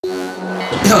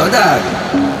Yo, dog,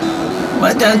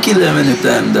 man can kill them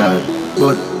anytime, dog.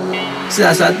 But, see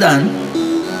as I done,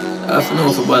 I have to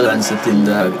know for balance the thing,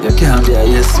 dog. You can't be a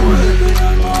yes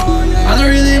man. I don't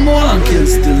really want to kill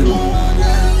still, you know.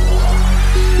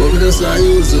 But we just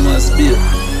use them as bait.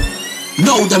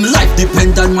 Now them life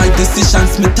depend on my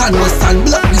decisions. Me tan was and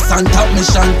blackness and top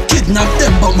mission. Kidnap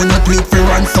them but me not wait for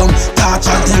ransom.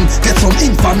 Torture them, get some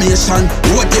information.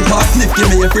 What the boss live, give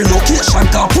me every location.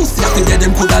 Cause pussy after dead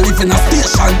them coulda live in a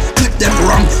station. Clip them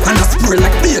wrong and a spray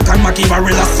like bacon. Mackie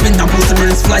barrel a spin and pussy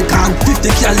brains fly can. 50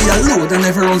 cali a load and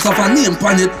everyone's have a name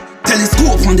on it.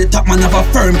 Telescope on the top, man have a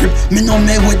firm grip. Me no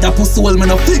me with that pussy hole, me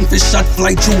no fling fish shot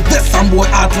fly through vest and boy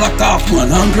heart lock off. Man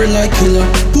hungry like killer,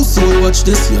 pussy hole watch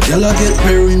this. Your gyal get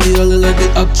buried in the alley like the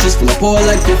actress. Full of power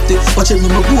like 50. Watch it, me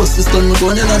ghost this done. Me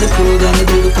going in on the crowd and me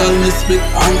do the call me split.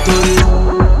 Anthony,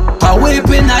 a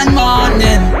weeping and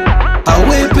mourning, a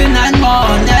weeping and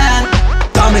mourning.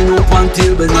 Coming up on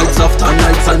table nights after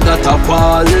nights and that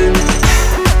appalling.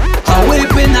 A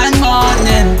weeping and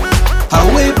mourning, a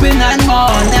weeping and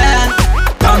mourning.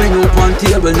 Coming up on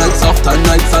table nights after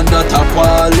nights and that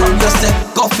appalling. You say,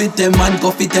 go fit them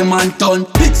and turn.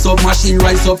 Big submachine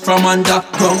rise up from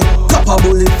underground. Cop a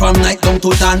bullet from night down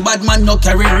to dawn. Bad man no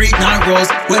carry read nor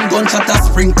rose. When gunshot a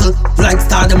sprinkle, like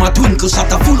star them a twinkle.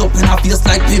 Shot a full up in a face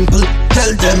like pimple.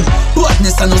 Tell them,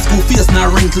 badness and no school face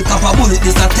nor wrinkle. Cop a bullet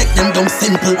this a take them down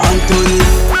simple. Anthony,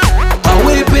 a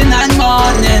weeping and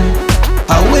mourning,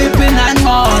 a weeping and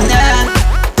mourning.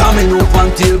 Coming up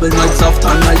on table nights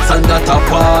after nights and that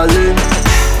appalling.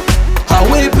 A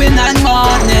weeping and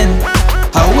mourning,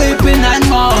 a weeping and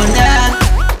mourning.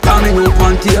 Coming up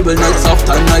on table nights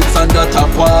after nights and that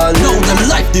appalling. Now them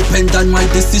life depend on my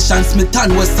decisions. Me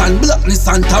tan west and blackness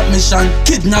and top mission.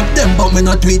 Kidnap them but me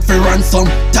not wait for ransom.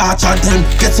 Torture them,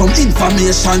 get some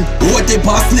information. What the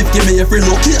boss live, give me every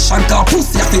location. Cause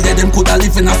pussy after dead them coulda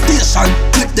live in a station.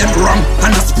 Clip them wrong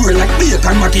and a spray like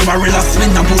bacon. Mackie barrel a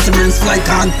spin and pussy brains fly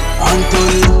can.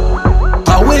 Anthony,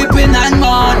 a weeping and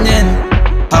mourning,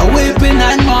 a weeping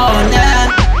and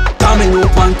mourning. Coming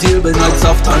up on table nights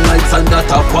after nights and that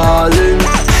appalling.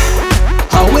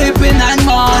 A weeping and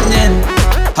mourning,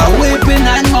 a weeping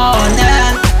and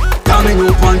mourning. Coming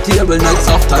up on table nights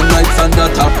after nights and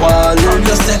that appalling.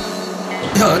 You say,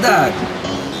 yo, dog,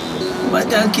 man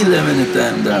can kill them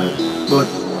anytime, dog. But,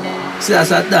 see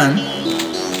as I done,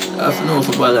 I have to know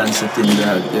for balance the thing,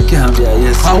 dog. You can't be a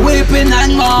yes. A weeping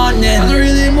and mourning, I don't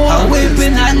really a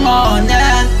weeping and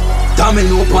mourning.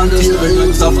 Coming up on table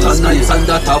nights after nights and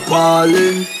that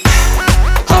appalling.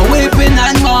 A weeping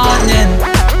and mourning,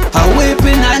 a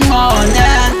weeping and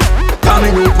mourning.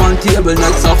 Coming up on table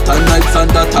nights after nights and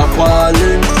that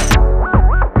appalling.